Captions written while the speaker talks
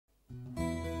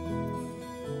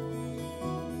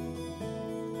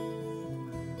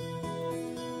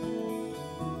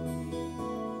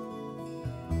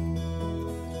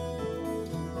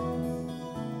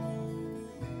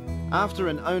After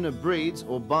an owner breeds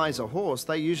or buys a horse,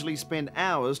 they usually spend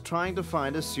hours trying to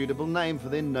find a suitable name for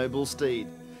their noble steed.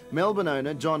 Melbourne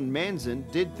owner John Manson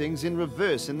did things in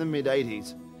reverse in the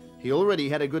mid-80s. He already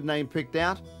had a good name picked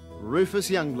out, Rufus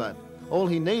Young Blood. All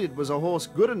he needed was a horse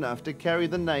good enough to carry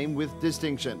the name with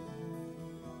distinction.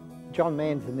 John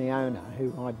Manson, the owner,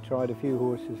 who I'd tried a few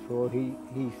horses for, he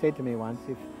said to me once,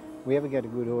 if we ever get a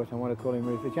good horse, I want to call him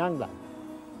Rufus Young Blood.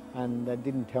 And they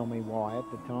didn't tell me why at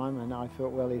the time, and I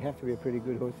thought, well, he'd have to be a pretty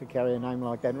good horse to carry a name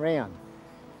like that round.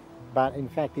 But in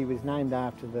fact, he was named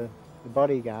after the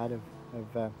bodyguard of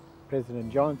President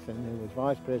Johnson, who was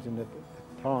vice president at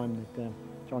the time that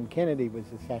John Kennedy was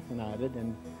assassinated,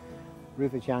 and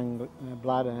Rufus Young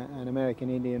Blood, an American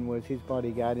Indian, was his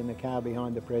bodyguard in the car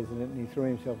behind the president, and he threw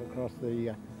himself across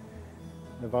the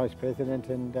vice president.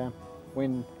 And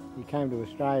when he came to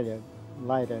Australia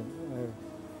later,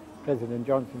 President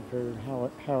Johnson, for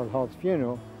Harold Holt's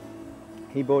funeral,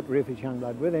 he brought Rufus Young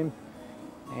Blood with him,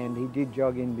 and he did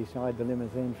jog in beside the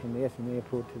limousine from the Essendon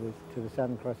airport to the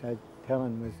Southern Cross Hotel,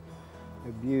 and was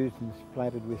abused and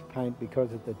splattered with paint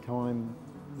because at the time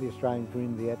the Australians were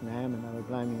in Vietnam and they were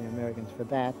blaming the Americans for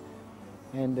that.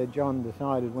 And John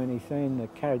decided when he seen the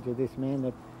courage of this man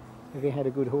that if he had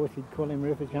a good horse he'd call him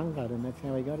Rufus Young Blood, and that's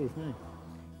how he got his name.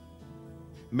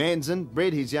 Manson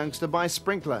bred his youngster by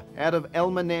Sprinkler out of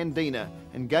Elmer Nandina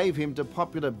and gave him to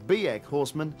popular Biak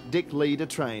horseman Blood-I.R.Lee to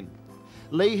train.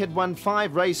 Lee had won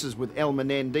 5 races with Elmer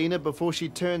Nandina before she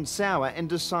turned sour and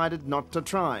decided not to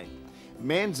try.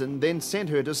 Manson then sent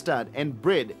her to stud and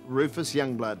bred Rufus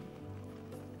Young Blood.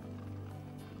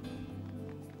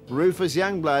 Rufus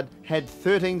Young Blood had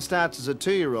 13 starts as a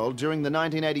 2-year-old during the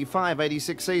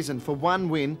 1985-86 season for 1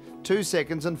 win, 2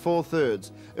 seconds and 4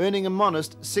 thirds, earning a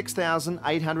modest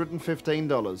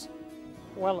 $6,815.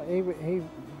 Well, he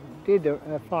did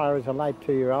fire as a late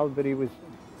 2-year-old, but he was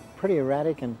pretty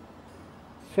erratic and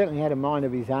certainly had a mind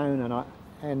of his own,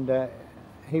 and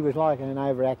he was like an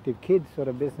overactive kid sort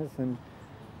of business,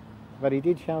 but he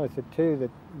did show us at 2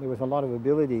 that there was a lot of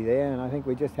ability there, and I think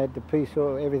we just had to piece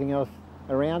everything else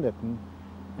around it,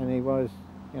 and he was,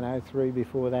 3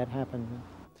 before that happened.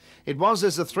 It was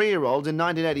as a 3-year-old in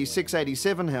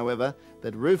 1986-87, however,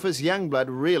 that Rufus Young Blood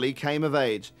really came of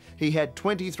age. He had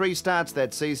 23 starts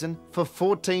that season for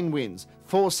 14 wins,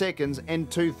 4 seconds and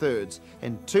 2 thirds,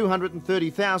 and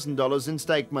 $230,000 in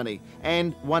stake money,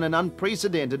 and won an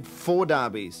unprecedented 4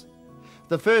 derbies.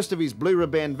 The first of his Blue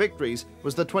Ribbon victories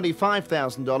was the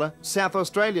 $25,000 South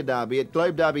Australia Derby at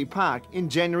Globe Derby Park in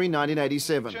January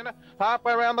 1987.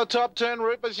 Halfway around the top turn,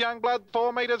 Rufus Young Blood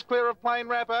 4 metres clear of Plain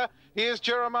Rapper. Here's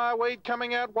Jeremiah Weed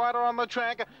coming out wider on the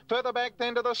track. Further back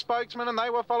then to the spokesman, and they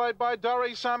were followed by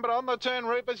Dory Sun, but on the turn,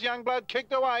 Rufus Young Blood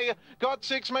kicked away. Got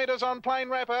 6 metres on Plain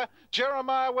Rapper.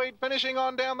 Jeremiah Weed finishing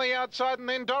on down the outside, and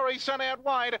then Dory Sun out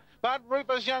wide. But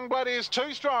Rufus Young Blood is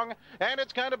too strong, and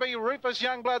it's going to be Rufus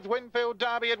Young Blood's Winfield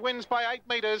Derby. It wins by 8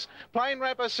 metres. Plain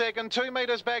Rapper second, 2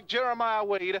 metres back, Jeremiah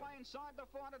Weed.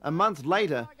 A month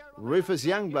later, Rufus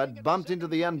Young Blood bumped into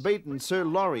the unbeaten Sir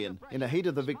Lorien in a heat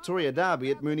of the Victoria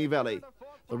Derby at Moonee Valley.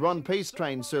 The Ron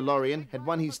Peace-trained Sir Lorien had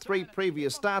won his 3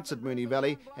 previous starts at Moonee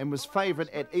Valley and was favourite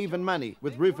at even money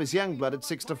with Rufus Young Blood at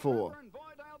 6-4.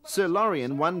 Sir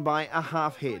Lorien won by a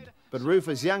half head, but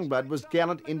Rufus Young Blood was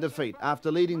gallant in defeat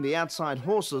after leading the outside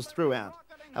horses throughout.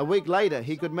 A week later,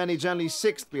 he could manage only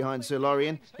 6th behind Sir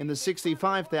Lorien in the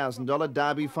 $65,000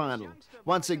 Derby final.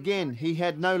 Once again, he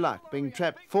had no luck, being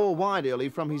trapped 4 wide early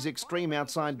from his extreme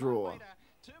outside draw.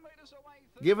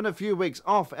 Given a few weeks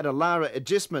off at a Lara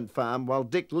Agistment Farm while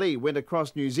Blood-I.R.Lee went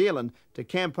across New Zealand to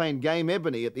campaign Game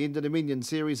Ebony at the Inter-Dominion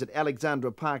Series at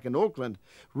Alexandra Park in Auckland,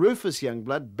 Rufus Young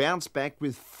Blood bounced back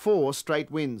with 4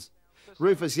 straight wins.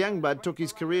 Rufus Young Blood took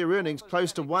his career earnings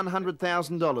close to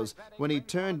 $100,000 when he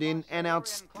turned in an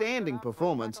outstanding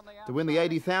performance to win the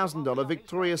 $80,000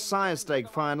 Victoria Sire Stake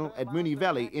final at Moonee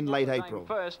Valley in late April.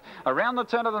 First, around the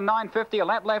turn of the 950, a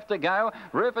lap left to go.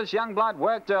 Rufus Young Blood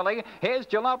worked early. Here's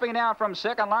Jalopy now from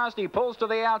second last. He pulls to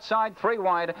the outside, 3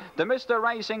 wide. The Mr.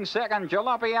 Racing second.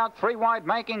 Jalopy out 3 wide,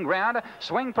 making ground.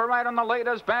 Swing Parade on the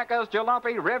leaders back as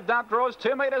Jalopy revved up, draws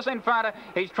 2 metres in front.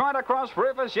 He's trying to cross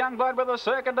Rufus Young Blood with a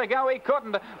circuit to go. He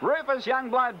couldn't. Rufus Young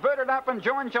Blood booted up and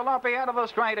joined Jalopy out of the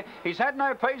straight. He's had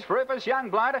no peace, Rufus Young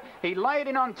Blood. He laid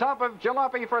in on top of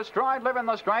Jalopy for a stride, live in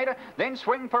the straight. Then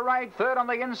Swing Parade third on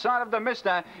the inside of the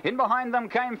Mister. In behind them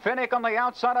came Finnick on the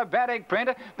outside of Baddick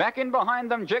Print. Back in behind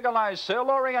them, Gigolo. Sir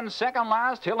Lorien second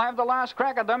last. He'll have the last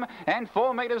crack at them. And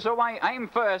 4 metres away, Aim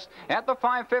first. At the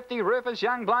 550, Rufus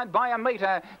Young Blood by a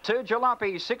metre to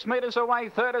Jalopy. 6 metres away,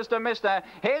 third is the Mister.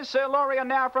 Here's Sir Lorien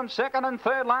now from second and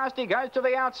third last. He goes to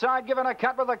the outside. given a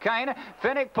cut with a cane.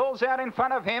 Fennick pulls out in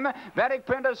front of him. Vatic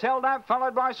Printer's held up,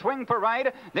 followed by Swing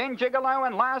Parade. Then Gigolo,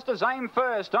 and last is Aim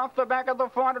First. Off the back of the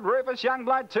 400, Rufus Young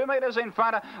Blood 2 metres in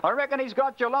front. I reckon he's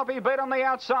got Jalopy beat on the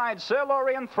outside. Sir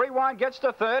Lorien 3 wide gets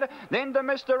to third. Then to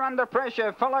Mr. Under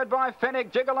Pressure, followed by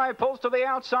Fennick. Gigolo pulls to the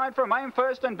outside from Aim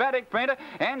First and Vatic Printer.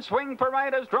 And Swing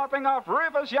Parade is dropping off.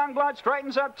 Rufus Young Blood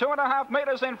straightens up 2.5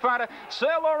 metres in front.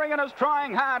 Sir Lorien is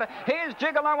trying hard. Here's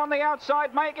Gigolo on the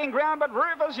outside making ground, but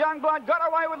Rufus Young Blood got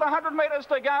away with 100 metres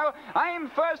to go. Aim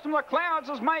First from the clouds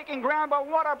is making ground, but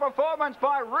what a performance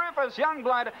by Rufus Young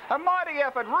Blood. A mighty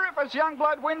effort. Rufus Young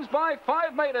Blood wins by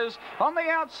 5 metres. On the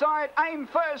outside, Aim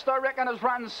First, I reckon, has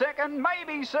run second.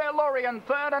 Maybe Sir Lorien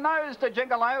third. A nose to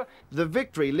Gigolo. The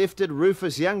victory lifted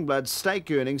Rufus Young Blood's stake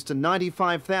earnings to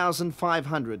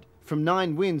 $95,500 from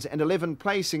 9 wins and 11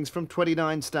 placings from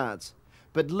 29 starts.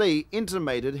 But Lee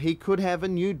intimated he could have a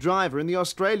new driver in the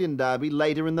Australian Derby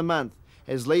later in the month,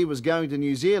 as Lee was going to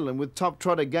New Zealand with top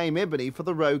trotter Game Ebony for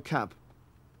the Rowe Cup.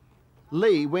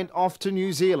 Lee went off to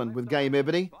New Zealand with Game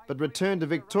Ebony, but returned to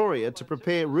Victoria to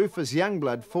prepare Rufus Young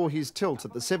Blood for his tilt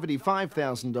at the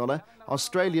 $75,000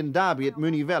 Australian Derby at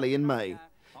Moonee Valley in May.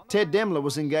 Ted Demler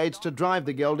was engaged to drive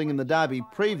the gelding in the Derby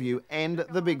preview and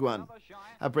the big one.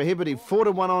 A prohibitive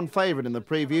 4-1 on favourite in the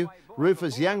preview,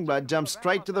 Rufus Young Blood jumped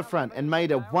straight to the front and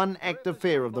made a one-act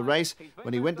affair of the race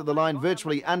when he went to the line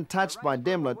virtually untouched by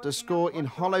Demler to score in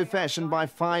hollow fashion by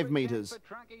 5 metres.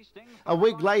 A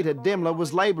week later, Demler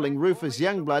was labelling Rufus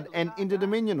Young Blood an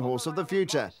Inter-Dominion horse of the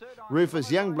future. Rufus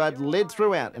Young Blood led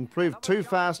throughout and proved too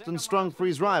fast and strong for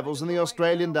his rivals in the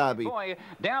Australian Derby.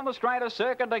 Down the straighter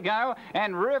circuit to go,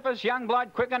 and Rufus Young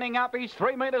Blood quickening up. He's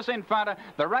 3 metres in front.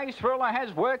 The race ruler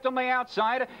has worked on the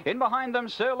outside. In behind them,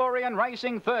 Sir Lorien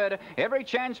racing third. Every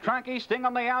chance Trunky Sting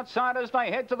on the outside as they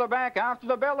head to the back after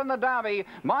the bell in the Derby.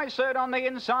 My Cert on the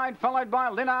inside, followed by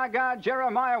Linargard,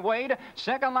 Jeremiah Weed.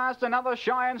 Second last, another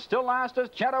Shy, and still last is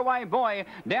Chataway Boy.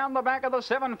 Down the back of the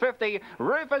 750,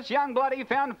 Rufus Young Blood, he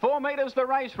found 4 metres the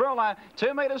race ruler.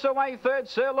 2 metres away third,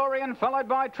 Sir Lorien, followed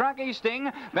by Trunky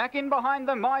Sting. Back in behind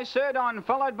them, My Cerdon,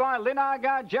 followed by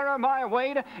Linargard, Jeremiah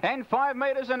Weed. And 5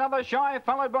 metres another Shy,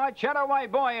 followed by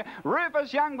Chataway Boy.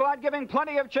 Rufus Young Blood giving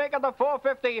plenty of cheek at the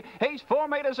 450. He's 4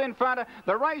 metres in front.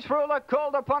 The race ruler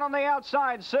called upon on the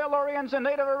outside. Sir Lorien's in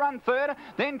need of a run third.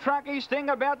 Then Trunky Sting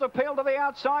about to peel to the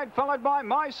outside, followed by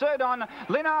My Cerdon.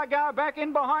 Linargar back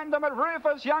in behind them, at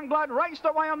Rufus Young Blood raced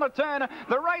away on the turn.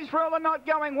 The race ruler not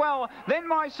going well. Then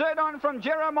My Cerdon from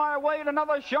Jeremiah Weed,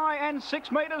 another Shy, and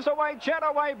 6 metres away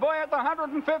Chataway Boy at the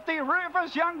 150.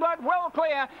 Rufus Young Blood well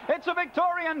clear. It's a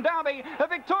Victorian Derby, a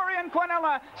Victorian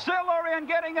Quinella. Sir Lorien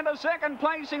getting into second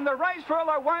placing. The race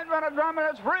ruler won't run a drum, and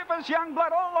it's Rufus Young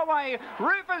Blood all the way.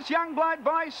 Rufus Young Blood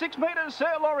by 6 metres,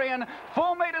 Sir Lorien.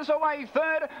 4 metres away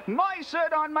third. My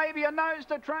Cerdon maybe a nose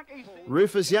to Trunky.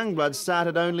 Rufus Young Blood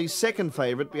started only second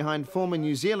favourite behind former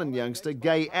New Zealand youngster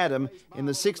Gay Adam in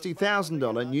the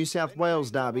 $60,000 New South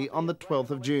Wales Derby on the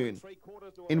 12th of June.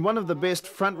 In one of the best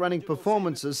front-running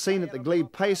performances seen at the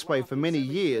Glebe Paceway for many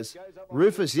years,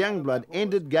 Rufus Young Blood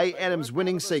ended Gay Adams'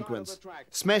 winning sequence.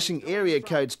 Smashing area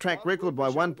code's track record by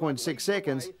 1.6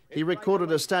 seconds, he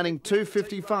recorded a stunning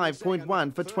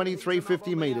 2:55.1 for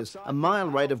 2350 metres, a mile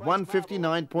rate of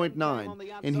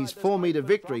 1:59.9 in his 4-metre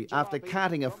victory after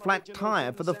carting a flat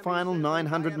tyre for the final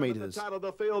 900 metres.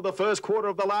 The first quarter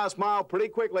of the last mile pretty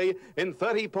quickly in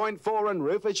 30.4, and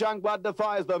Rufus Young Blood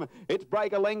defies them. It's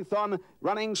break a length on,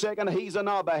 running second, He's a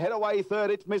Knob. Ahead away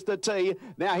third, it's Mr. T.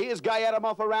 Now here's Gay Adam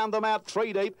off around them out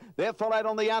 3 deep. They're followed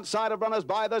on the outside of runners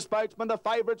by the Spokesman. The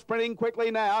favourite sprinting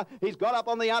quickly now. He's got up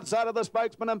on the outside of the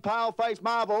Spokesman and Pale-Face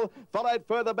Marvel, followed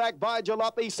further back by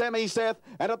Jalopy, Semi-Seth,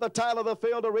 and at the tail of the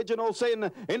field, Original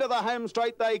Sin. Into the home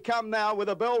straight they come now with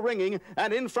a bell ringing,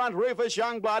 and in front Rufus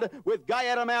Young Blood with Gay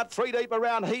Adam out 3 deep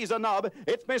around He's a Knob.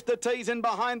 It's Mr. T's in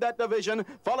behind that division,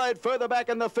 followed further back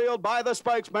in the field by the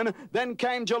Spokesman. Then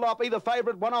came Jalopy, the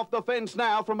favourite, one off the fence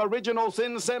now from Original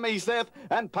Sin, Semi-Seth,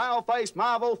 and Pale-Face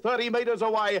Marvel 30 metres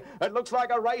away. It looks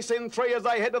like a race in 3 as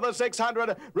they head to the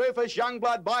 600. Rufus Young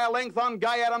Blood by a length on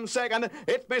Gay Adam second.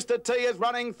 It's Mr. T is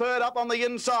running third up on the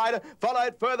inside,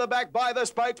 followed further back by the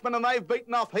Spokesman, and they've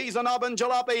beaten off He's a Knob and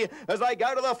Jalopy as they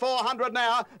go to the 400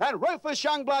 now, and Rufus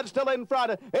Young Blood still in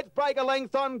front. It's break a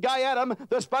length on Gay Adam,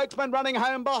 the Spokesman running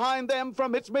home behind them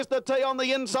from It's Mr. T on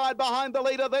the inside behind the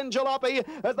leader, then Jalopy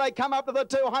as they come up to the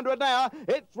 200 now.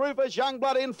 It's Rufus Young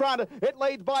Blood in front. It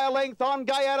leads by a length on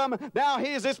Gay Adam. Now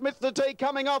here's this Mr. T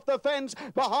coming off the fence.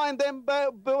 Behind them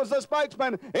was the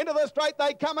Spokesman. Into the straight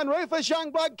they come, and Rufus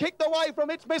Young Blood kicked away from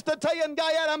It's It's Mr. T and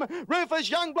Gay Adam. Rufus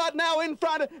Young Blood now in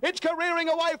front. It's careering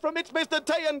away from It's Mr.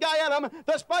 T and Gay Adam.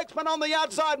 The spokesman on the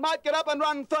outside might get up and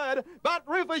run third, but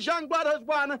Rufus Young Blood has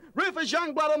won. Rufus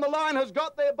Young Blood on the line has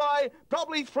got there by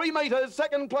probably 3 metres.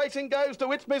 Second placing goes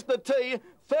to It's Mr. T.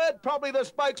 Third, probably the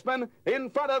spokesman in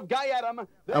front of Gay Adam.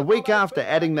 A week after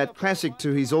adding that classic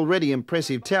to his already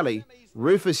impressive tally,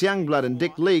 Rufus Young Blood and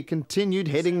Blood.I.R.Lee continued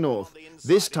heading north,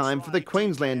 this time for the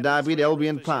Queensland Derby at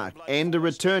Albion Park and a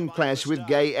return clash with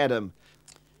Gay Adam.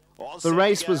 The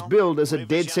race was billed as a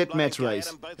dead-set match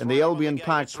race, and the Albion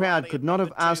Park crowd could not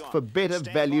have asked for better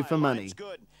value for money.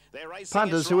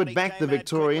 Punters who had backed the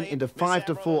Victorian into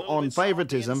 5-4 on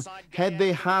favouritism had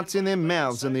their hearts in their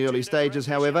mouths in the early stages,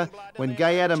 however, when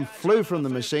Gay Adam flew from the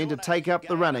machine to take up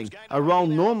the running, a role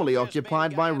normally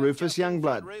occupied by Rufus Young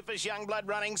Blood. Rufus Young Blood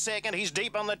running second. He's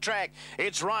deep on the track.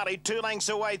 It's Riley 2 lengths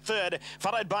away third,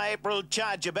 followed by April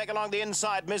Charger. Back along the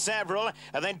inside, Miss Avril,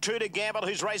 and then True to Gamble,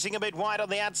 who's racing a bit wide on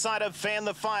the outside of Fan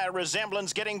the Fire.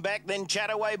 Resemblance getting back, then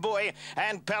Chataway Boy,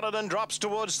 and Paladin drops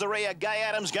towards the rear. Gay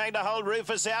Adam's going to hold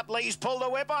Rufus out. Lee's pulled the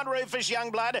whip on Rufus Young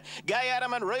Blood. Gay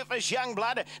Adam and Rufus Young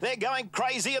Blood, they're going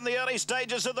crazy in the early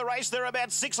stages of the race. They're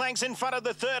about 6 lengths in front of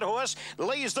the third horse.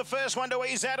 Lee's the first one to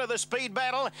ease out of the speed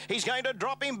battle. He's going to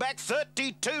drop him back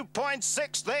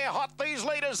 32.6. They're hot, these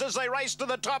leaders, as they race to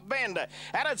the top bend.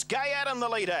 And it's Gay Adam the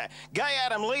leader. Gay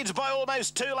Adam leads by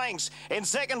almost 2 lengths. In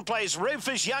second place,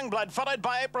 Rufus Young Blood, followed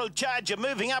by April Charger,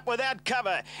 moving up without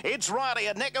cover. It's Riley,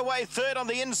 a neck away third on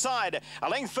the inside. A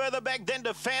length further back then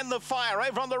to Fan the Fire.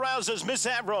 Over on the rails is Miss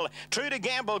Avril. True to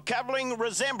Gamble, covering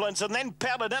Resemblance, and then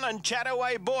Paladin and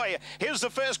Chataway Boy. Here's the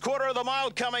first quarter of the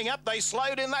mile coming up. They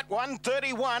slowed in that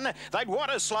 1:31. They'd want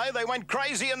to slow. They went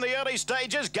crazy in the early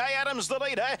stages. Gay Adam's the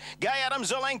leader. Gay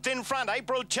Adam's a length in front.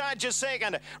 April Charger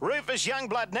second. Rufus Young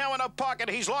Blood now in a pocket.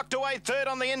 He's locked away third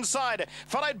on the inside,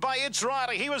 followed by It's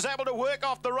Riley. He was able to work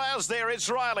off the rails there. It's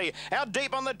Riley. Out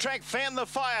deep on the track, Fan the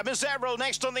Fire. Miss Avril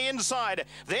next on the inside.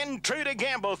 Then True to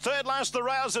Gamble. Third last the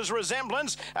rails is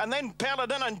Resemblance, and then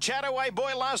Paladin and Chataway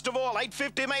Boy last of all.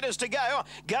 850 metres to go.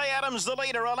 Gay Adam's the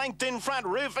leader, a length in front.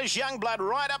 Rufus Young Blood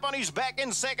right up on his back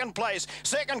in second place.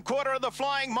 Second quarter of the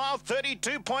flying mile,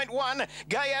 32.1.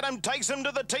 Gay Adam takes him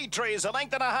to the tea trees, a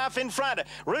length and a half in front.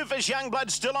 Rufus Young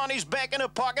Blood still on his back in a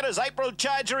pocket as April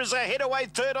Charger is ahead away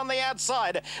third on the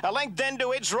outside. A length then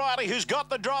to It's Riley, who's got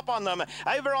the drop on them.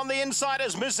 Over on the inside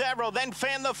is Miss Avril, then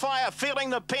Fan the Fire, feeling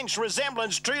the pinch.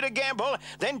 Resemblance, True to Gamble,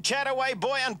 then Chataway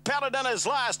Boy and Paladin is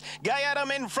last. Gay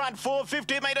Adam in front,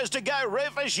 450 metres to go.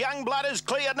 Rufus Young Blood is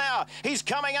clear now. He's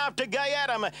coming after Gay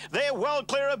Adam. They're well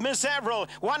clear of Miss Avril.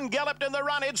 One galloped in the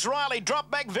run. It's Riley.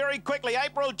 Dropped back very quickly.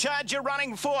 April Charger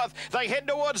running fourth. They head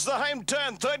towards the home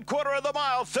turn. Third quarter of the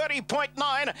mile,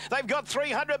 30.9. They've got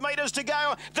 300 metres to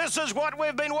go. This is what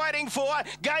we've been waiting for.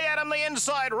 Gay Adam the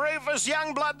inside. Rufus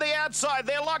Young Blood the outside.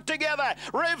 They're locked together.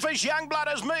 Rufus Young Blood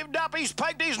has moved up. He's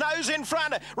poked his nose in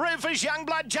front. Rufus Young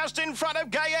Blood just in front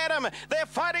of Gay Adam. They're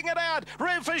fighting it out.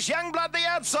 Rufus Young Blood the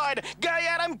outside. Gay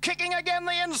Adam kicking again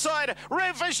the inside.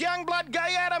 Rufus Young Blood,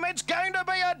 Gay Adam. It's going to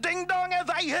be a ding-dong if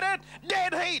they hit it.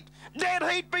 Dead heat. Dead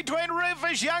heat between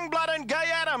Rufus Young Blood and Gay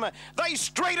Adam. They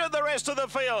streeted the rest of the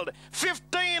field.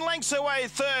 15 lengths away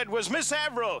third was Miss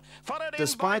Avril.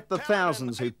 Despite the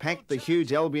thousands who packed the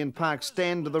huge Albion Park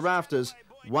stand to the rafters,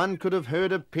 one could have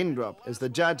heard a pin drop as the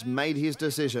judge made his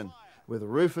decision, with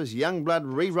Rufus Young Blood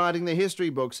rewriting the history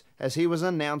books as he was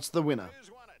announced the winner.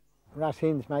 Russ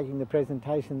Hinds making the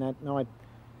presentation that night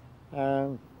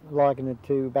likened it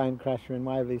to Bone Crusher and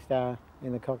Waverley Star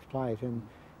in the Cox Plate,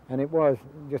 and it was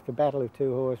just a battle of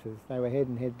 2 horses. They were head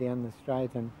and head down the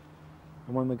straight, and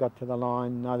when we got to the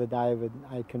line, neither David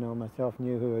Aitken or myself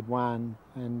knew who had won,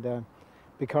 and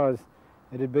because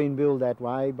it had been billed that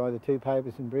way by the 2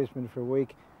 papers in Brisbane for a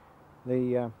week,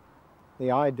 the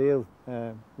ideal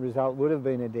result would have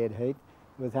been a dead heat.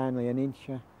 It was only an inch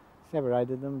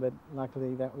separated them, but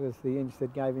luckily that was the inch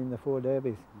that gave him the 4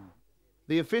 derbies.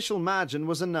 The official margin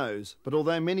was a nose, but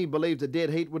although many believed a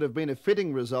dead heat would have been a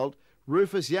fitting result,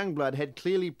 Rufus Young Blood had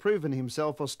clearly proven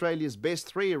himself Australia's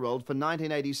best 3-year-old for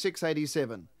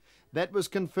 1986-87. That was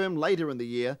confirmed later in the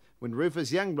year when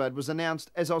Rufus Young Blood was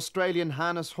announced as Australian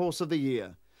Harness Horse of the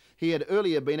Year. He had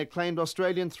earlier been acclaimed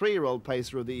Australian 3-year-old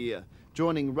Pacer of the Year,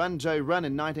 joining Run Joe Run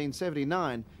in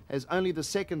 1979 as only the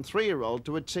second 3-year-old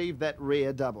to achieve that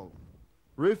rare double.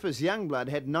 Rufus Young Blood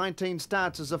had 19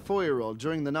 starts as a 4-year-old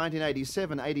during the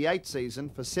 1987-88 season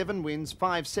for 7 wins,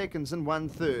 5 seconds and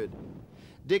 1/3.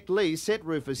 Blood.I.R.Lee set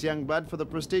Rufus Young Blood for the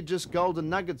prestigious Golden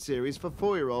Nugget Series for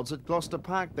 4-year-olds at Gloucester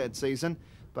Park that season,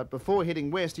 but before heading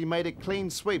west he made a clean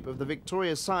sweep of the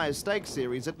Victoria Sires Stakes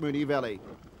Series at Moonee Valley.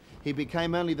 he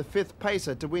became only the 5th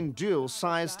pacer to win dual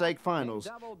sire stake finals,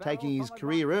 taking his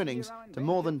career earnings to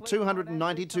more than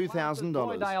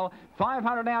 $292,000.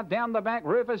 500 out down the back,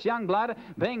 Rufus Young Blood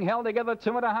being held together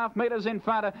 2.5 metres in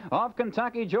front of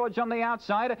Kentucky George on the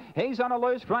outside. He's on a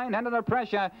loose rein and under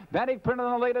pressure. Batic Print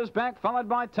on the leader's back, followed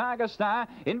by Targa Star.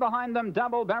 In behind them,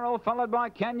 Double Barrel, followed by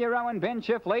Canyero and Ben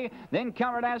Chifley. Then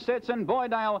Current Assets and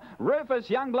Boydale. Rufus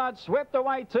Young Blood swept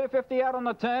away 250 out on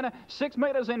the turn, 6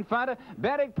 metres in front.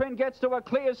 Batic Print gets to a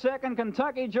clear second.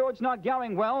 Kentucky George not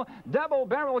going well. Double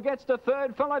Barrel gets to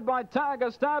third, followed by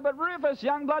Targa Star, but Rufus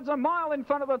Young Blood's a mile in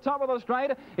front of the top of the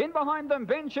straight. In behind them,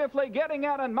 Ben Chifley getting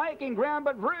out and making ground,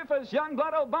 but Rufus Young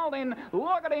Blood will bolt in.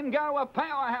 Look at him go, a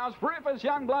powerhouse. Rufus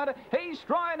Young Blood, he's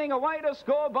striding away to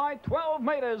score by 12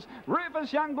 metres.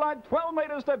 Rufus Young Blood, 12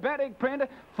 metres to Batic Print,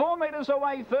 4 metres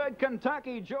away third,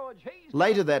 Kentucky George.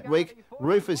 Later that week,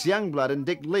 Rufus Young Blood and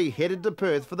Dick Lee headed to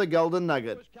Perth for the Golden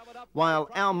Nugget. While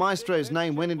Al Maestro's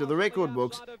name went into the record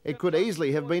books, it could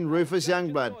easily have been Rufus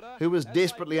Young Blood, who was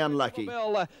desperately unlucky.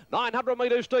 900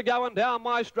 metres to go, and Al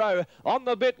Maestro on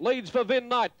the bit leads for Vin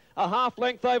Knight. A half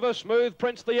length over Smooth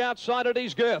Prince, the outside at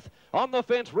his girth. On the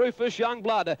fence, Rufus Young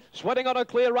Blood, sweating on a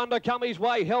clear run to come his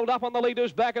way, held up on the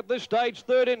leader's back at this stage,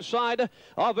 third inside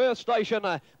of Earth Station.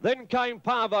 Then came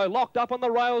Parvo, locked up on the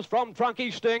rails from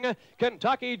Trunky Sting.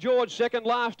 Kentucky George second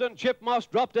last, and Chip Moss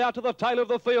dropped out to the tail of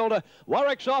the field.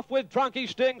 Warwick's off with Trunky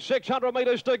Sting, 600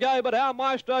 metres to go, but our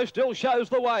Maestro still shows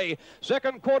the way.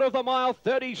 Second quarter of the mile,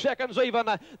 30 seconds even.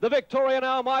 The Victorian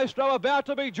Our Maestro about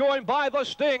to be joined by the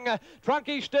Sting.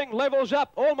 Trunky Sting levels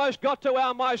up, almost got to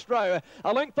Our Maestro.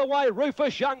 A length away,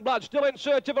 Rufus Young Blood still in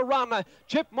search of a run.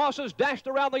 Chip Moss has dashed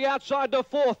around the outside to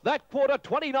fourth. That quarter,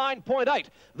 29.8.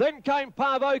 Then came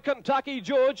Parvo, Kentucky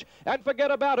George, and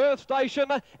forget about Earth Station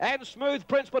and Smooth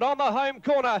Prince, but on the home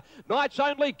corner. Knights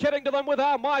only getting to them with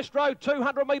Our Maestro,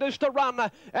 200 metres to run.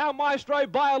 Our Maestro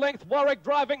by a length, Warwick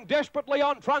driving desperately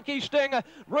on Trunky Sting.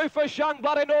 Rufus Young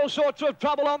Blood in all sorts of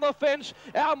trouble on the fence.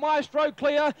 Our Maestro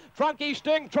clear. Trunky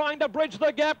Sting trying to bridge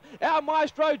the gap. Our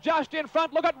Maestro just in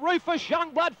front. Look at Rufus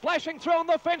Young Blood flashing through on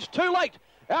the fence. Too late.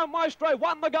 Our Maestro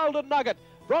won the Golden Nugget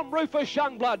from Rufus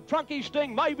Young Blood. Trunky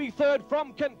Sting maybe third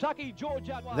from Kentucky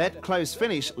George. That close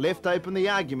finish left open the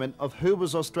argument of who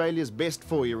was Australia's best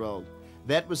 4-year-old.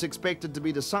 That was expected to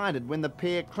be decided when the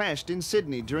pair clashed in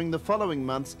Sydney during the following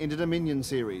month's Inter-Dominion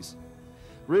Series.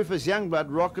 Rufus Young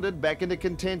Blood rocketed back into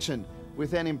contention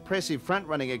with an impressive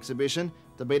front-running exhibition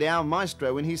to beat Our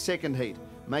Maestro in his second heat,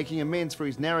 making amends for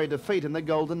his narrow defeat in the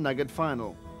Golden Nugget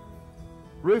final.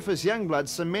 Rufus Young Blood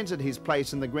cemented his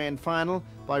place in the grand final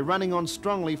by running on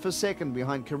strongly for second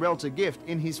behind Carelta Gift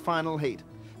in his final heat,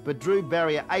 but drew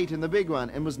barrier 8 in the big one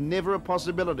and was never a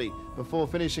possibility before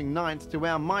finishing 9th to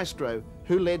Our Maestro,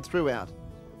 who led throughout.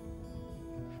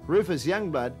 Rufus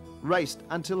Young Blood raced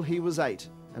until he was 8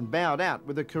 and bowed out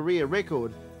with a career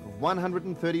record of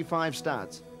 135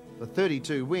 starts, for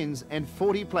 32 wins and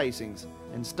 40 placings,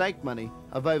 and stake money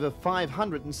of over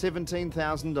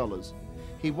 $517,000.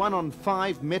 He won on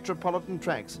 5 metropolitan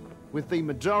tracks, with the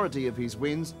majority of his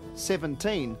wins,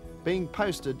 17, being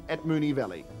posted at Moonee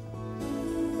Valley.